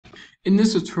In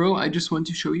this tutorial, I just want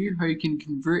to show you how you can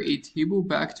convert a table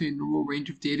back to a normal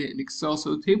range of data in Excel.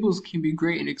 So tables can be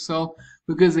great in Excel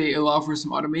because they allow for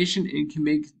some automation and can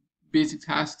make basic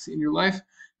tasks in your life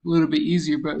a little bit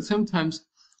easier, but sometimes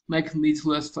that can lead to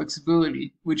less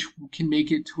flexibility, which can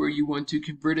make it to where you want to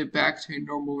convert it back to a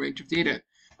normal range of data.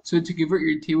 So to convert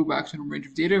your table back to a normal range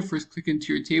of data, first click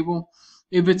into your table.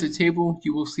 If it's a table,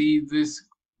 you will see this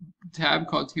tab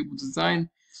called Table Design.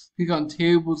 Click on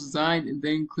Table Design and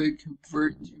then click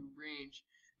Convert to Range.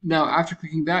 Now, after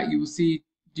clicking that, you will see,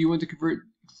 do you want to convert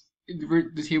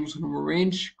the table to normal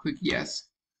range? Click Yes.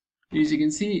 And as you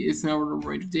can see, it's now a normal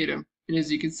range of data. And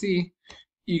as you can see,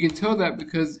 you can tell that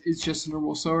because it's just a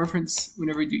normal cell reference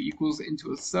whenever you do equals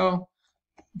into a cell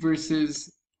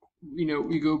versus,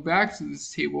 we go back to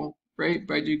this table, right,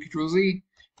 by doing Control Z.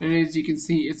 And as you can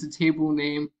see, it's a table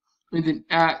name and then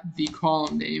at the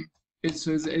column name. And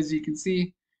so as you can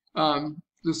see,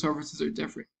 the services are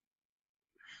different.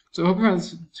 So I hope you found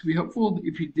this to be helpful.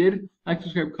 If you did, like,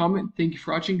 subscribe, comment. Thank you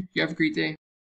for watching. You have a great day.